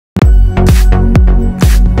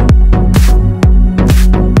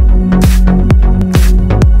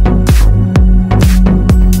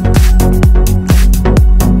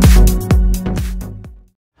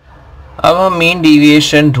हम mean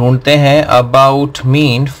deviation ढूंढते हैं about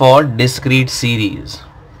mean for discrete series.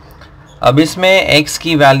 अब इसमें x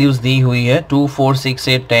की वैल्यूज दी हुई है 2, 4, 6,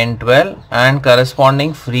 8, 10, 12 एंड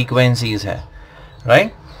करस्पॉन्डिंग फ्रीक्वेंसीज है,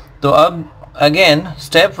 राइट। तो अब अगेन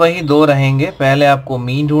स्टेप वही दो रहेंगे, पहले आपको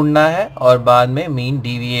मीन ढूंढना है और बाद में मीन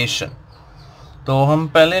डिविएशन। तो हम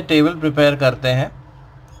पहले टेबल प्रिपेयर करते हैं।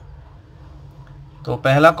 तो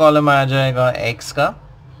पहला कॉलम आ जाएगा x का,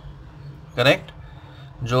 करेक्ट,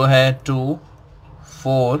 जो है 2,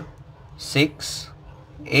 4, 6,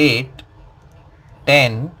 8,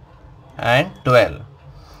 10 एंड 12।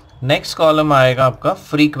 नेक्स्ट कॉलम आएगा आपका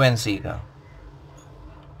फ्रीक्वेंसी का,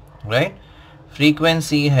 राइट।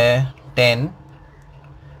 फ्रीक्वेंसी है 10,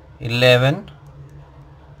 11,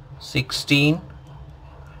 16,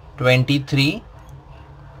 23,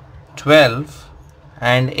 12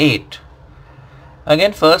 एंड 8।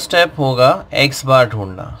 अगेन फर्स्ट स्टेप होगा x बार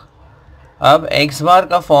ढूंढना। अब x बार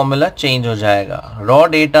का फॉर्मूला चेंज हो जाएगा। रॉ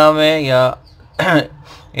डेटा में या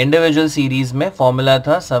इंडिविजुअल सीरीज में फॉर्मूला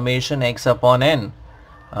था समेशन x अपॉन n।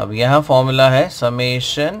 अब यहाँ फॉर्मूला है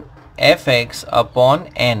समेशन fx अपॉन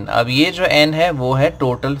n। अब ये जो n है वो है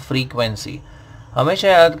टोटल फ्रीक्वेंसी। हमेशा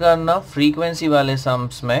याद करना फ्रीक्वेंसी वाले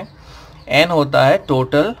सम्स में n होता है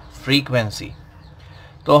टोटल फ्रीक्वेंसी।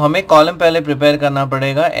 तो हमें कॉलम पहले प्रिपेयर करना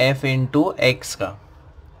पड़ेगा f इंटू एक्स का।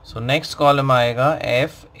 सो नेक्स्ट कॉलम आएगा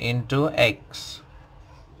f into x.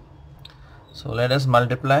 So let us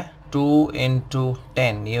multiply 2 into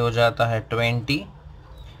 10, ये हो जाता है 20।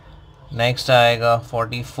 नेक्स्ट आएगा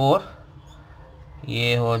 44,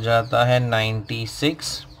 ये हो जाता है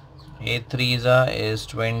 96। 8 3 इज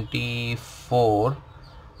 24,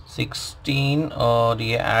 16 और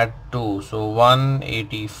ये ऐड 2, सो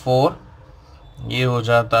 184, ये हो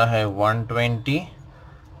जाता है 120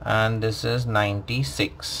 एंड दिस इज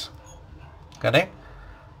 96, करेक्ट।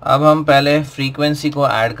 अब हम पहले फ्रीक्वेंसी को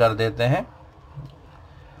ऐड कर देते हैं।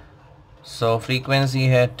 सो फ्रीक्वेंसी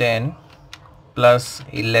है 10 plus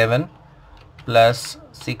 11 plus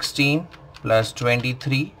 16 plus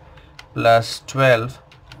 23 plus 12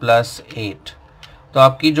 plus 8। तो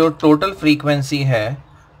आपकी जो टोटल फ्रीक्वेंसी है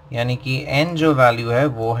यानी कि n जो वैल्यू है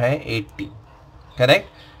वो है 80,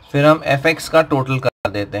 करेक्ट। फिर हम fx का टोटल कर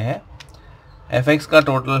देते हैं। fx का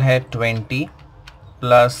टोटल है 20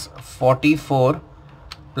 plus 44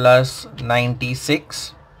 plus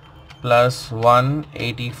 96 plus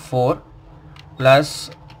 184 plus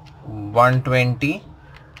 120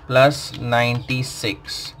 plus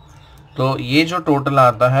 96। तो ये जो टोटल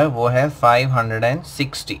आता है वो है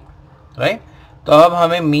 560, राइट। तो अब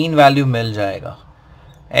हमें मीन वैल्यू मिल जाएगा।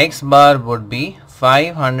 x bar would be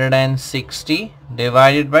 560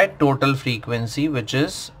 divided by total frequency which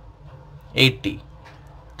is 80।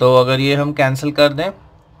 तो अगर ये हम कैंसिल कर दें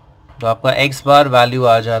तो आपका x बार वैल्यू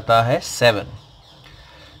आ जाता है 7।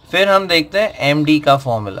 फिर हम देखते हैं md का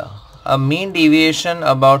फॉर्मूला। अब मीन डिविएशन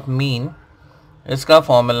अबाउट मीन, इसका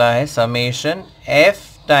फॉर्मूला है summation f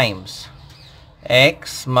times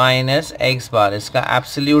x minus x बार, इसका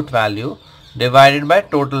absolute value divided by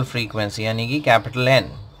total frequency यानी कि कैपिटल N,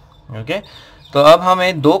 ओके। तो अब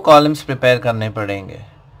हमें दो कॉलम्स प्रिपेयर करने पड़ेंगे।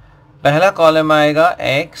 पहला कॉलम आएगा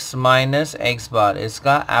x माइनस x बार,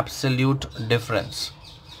 इसका एब्सोल्यूट डिफरेंस,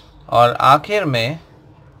 और आखिर में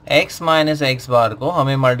x माइनस x बार को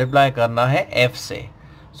हमें मल्टीप्लाई करना है f से।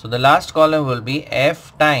 So the last column will be f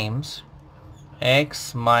times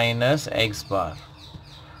x minus x बार।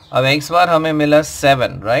 अब x बार हमें मिला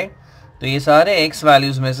 7, राइट। तो ये सारे x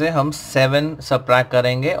वैल्यूज में से हम 7 सबट्रैक्ट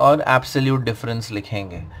करेंगे और एब्सोल्यूट डिफरेंस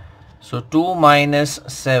लिखेंगे। सो 2 माइनस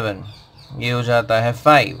 7, ये हो जाता है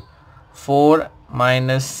 5। 4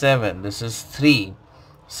 minus 7, this is 3.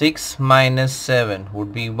 6 minus 7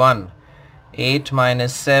 would be 1. 8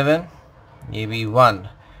 minus 7, ये भी 1.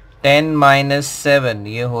 10 minus 7,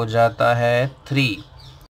 ये हो जाता है 3.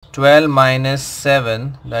 12 minus 7,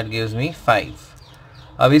 that gives me 5.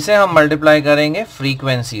 अब इसे हम मल्टीप्लाई करेंगे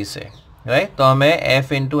फ्रीक्वेंसी से, राइट। तो हमें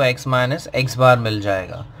f into x minus x बार मिल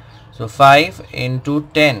जाएगा। सो 5 into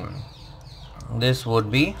 10, this would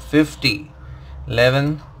be 50.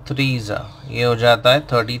 11 3s, ये हो जाता है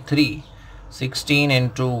 33. 16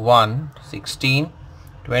 इंटू 1, 16.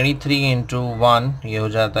 23 इंटू 1, ये हो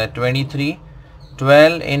जाता है 23.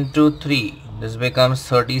 12 into 3, this becomes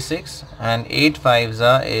 36 and 8 5s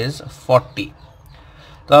is 40.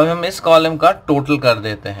 तो अब हम इस कॉलम का टोटल कर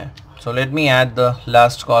देते हैं। So let me add the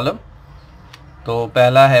last column. तो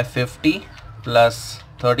पहला है 50 plus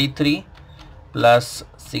 33 plus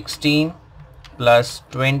 16 plus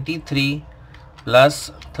 23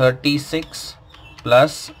 plus 36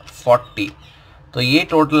 plus 40। तो ये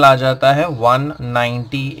टोटल आ जाता है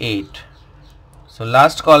 198। सो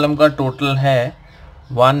लास्ट कॉलम का टोटल है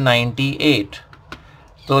 198।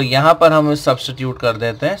 तो यहाँ पर हम इस सब्स्टिट्यूट कर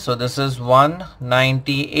देते हैं। So this is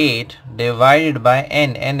 198 divided by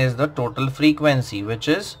n, n is the total frequency which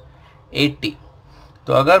is 80।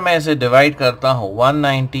 तो अगर मैं इसे डिवाइड करता हूँ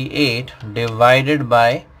 198 divided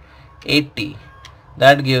by 80,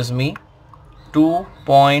 that gives me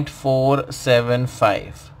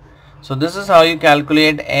 2.475. So this is how you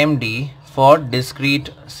calculate MD for discrete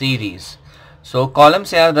series. So column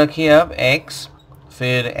से याद रखिए अब x,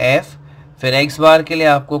 फिर f, फिर x बार के लिए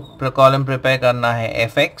आपको कॉलम प्रिपेयर करना है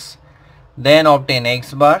fx, then obtain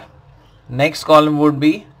x bar. Next column would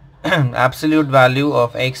be absolute value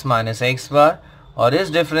of x minus x bar, और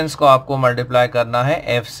इस डिफरेंस को आपको मल्टीप्लाई करना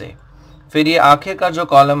है f से। फिर ये आखिर का जो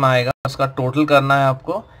कॉलम आएगा उसका टोटल करना है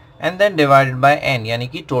आपको, and then divided by n, यानी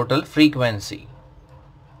कि टोटल फ्रीक्वेंसी।